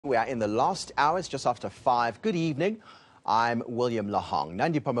We are in the last hours, just after 5. Good evening. I'm William Lahong.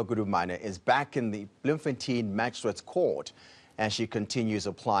 Nandipha Magudumana is back in the Bloemfontein Magistrate's Court and she continues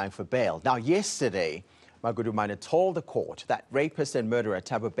applying for bail. Now, yesterday, Magudumana told the court that rapist and murderer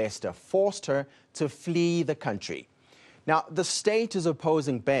Thabo Bester forced her to flee the country. Now, the state is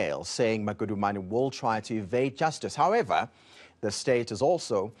opposing bail, saying Magudumana will try to evade justice. However, the state is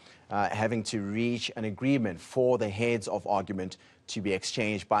also having to reach an agreement for the heads of argument to be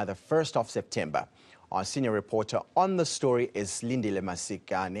exchanged by the 1st of September. Our senior reporter on the story is Silindile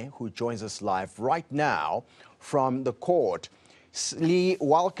Masikelo, who joins us live right now from the court. Sli,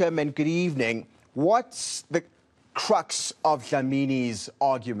 welcome and good evening. What's the crux of Dlamini's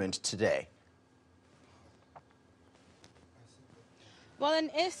argument today? Well,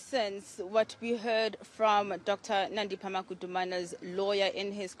 in essence, what we heard from Dr. Nandipha Magudumana's lawyer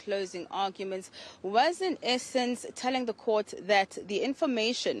in his closing arguments was, in essence, telling the court that the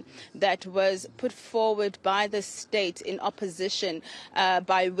information that was put forward by the state in opposition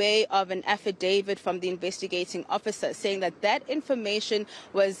by way of an affidavit from the investigating officer, saying that that information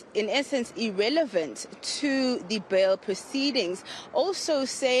was, in essence, irrelevant to the bail proceedings. Also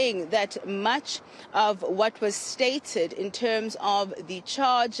saying that much of what was stated in terms of the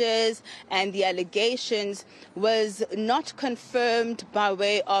charges and the allegations was not confirmed by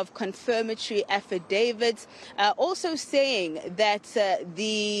way of confirmatory affidavits. Also saying that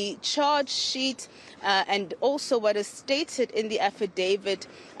the charge sheet and also what is stated in the affidavit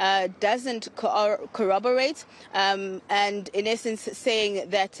doesn't corroborate, and in essence saying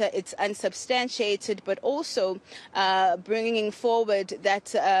that it's unsubstantiated, but also bringing forward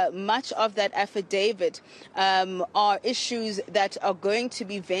that much of that affidavit are issues that are going to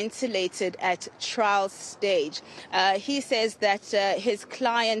be ventilated at trial stage. He says that his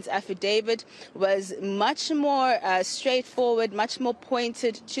client's affidavit was much more straightforward, much more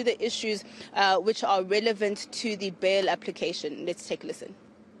pointed to the issues which are relevant to the bail application. Let's take a listen.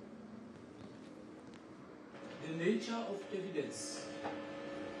 The nature of evidence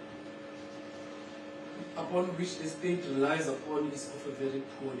upon which the state relies upon is of a very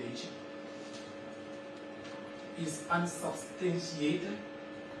poor nature, is unsubstantiated,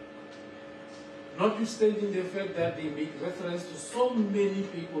 notwithstanding the fact that they make reference to so many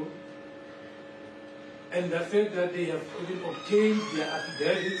people and the fact that they have even obtained their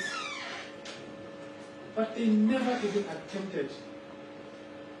affidavits, but they never even attempted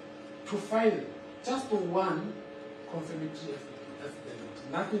to file just one confirmatory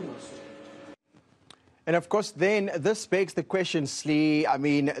affidavit, nothing whatsoever. And of course, then this begs the question, Sli, I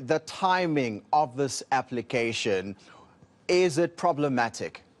mean, the timing of this application, is it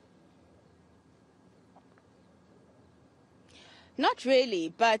problematic? Not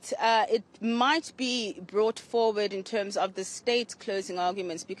really, but it might be brought forward in terms of the state's closing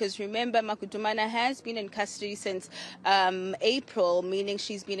arguments, because remember, Magudumana has been in custody since April, meaning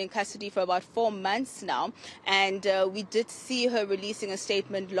she's been in custody for about 4 months now. And we did see her releasing a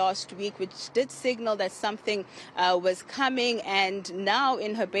statement last week, which did signal that something was coming. And now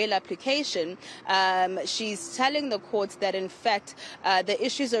in her bail application, she's telling the courts that, in fact, the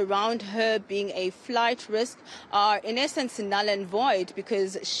issues around her being a flight risk are, in essence, null and void,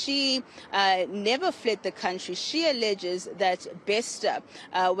 because she never fled the country. She alleges that Bester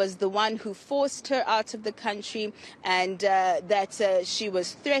was the one who forced her out of the country, and that she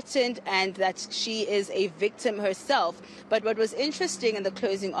was threatened, and that she is a victim herself. But what was interesting in the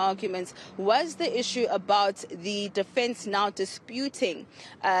closing arguments was the issue about the defense now disputing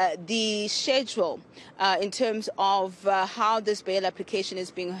the schedule in terms of how this bail application is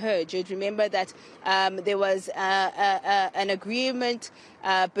being heard. You'd remember that there was an agreement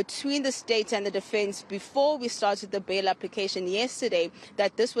between the state and the defense before we started the bail application yesterday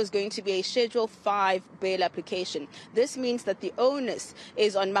that this was going to be a Schedule 5 bail application. This means that the onus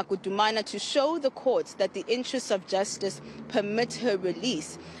is on Magudumana to show the courts that the interests of justice permit her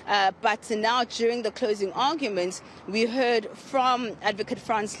release. But now, during the closing arguments, we heard from Advocate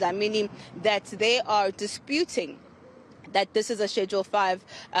Franz Dlamini that they are disputing that this is a Schedule 5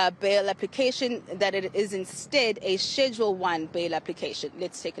 bail application, that it is instead a Schedule 1 bail application.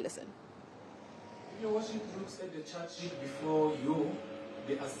 Let's take a listen. If you're watching looks at the charge sheet before you,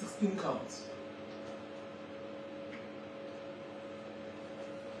 there are 16 counts.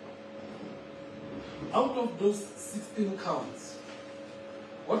 Out of those 16 counts,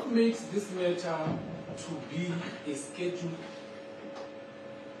 what makes this matter to be a Schedule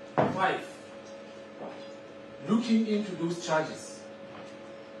 5? Looking into those charges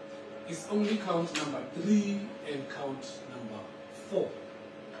is only count number 3 and count number 4.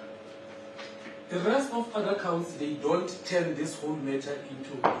 The rest of other counts, they don't turn this whole matter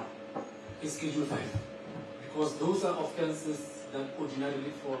into a Schedule 5, because those are offences that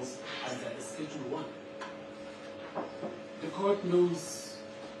ordinarily falls under a Schedule 1. The court knows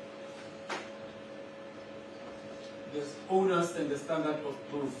the onus and the standard of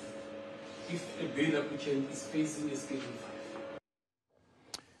proof if a bail applicant is facing a Schedule 5.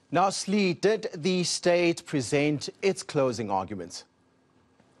 Now, Slee, did the state present its closing arguments?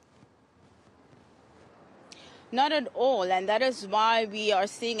 Not at all, and that is why we are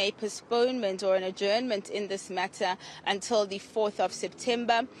seeing a postponement or an adjournment in this matter until the 4th of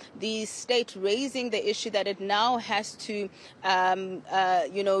September. The state raising the issue that it now has to,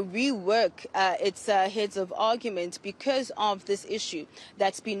 rework its heads of argument because of this issue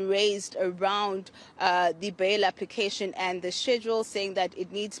that's been raised around the bail application and the schedule, saying that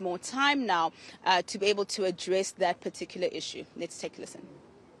it needs more time now to be able to address that particular issue. Let's take a listen.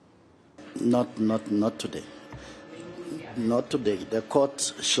 Not today. Not today. The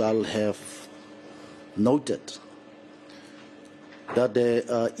court shall have noted that there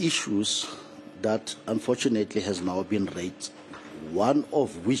are issues that unfortunately has now been raised, one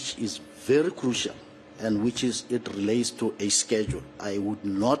of which is very crucial and which is it relates to a schedule. I would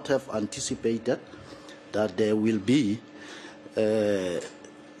not have anticipated that there will be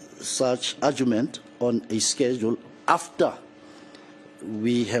such argument on a schedule after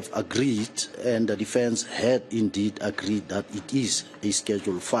we have agreed, and the defense had indeed agreed that it is a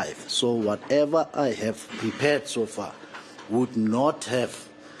Schedule 5. So whatever I have prepared so far would not have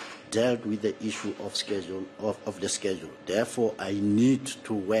dealt with the issue of the schedule. Therefore, I need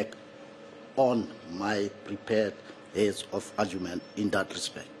to work on my prepared heads of argument in that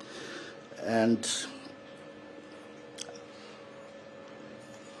respect. And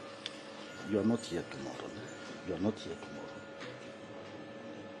you are not here tomorrow. You are not here tomorrow.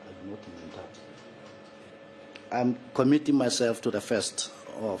 I'm committing myself to the 1st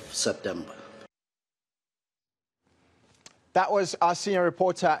of September. That was our senior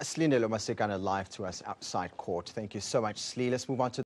reporter, Silindile Masikelo, live to us outside court. Thank you so much, Slee. Let's move on to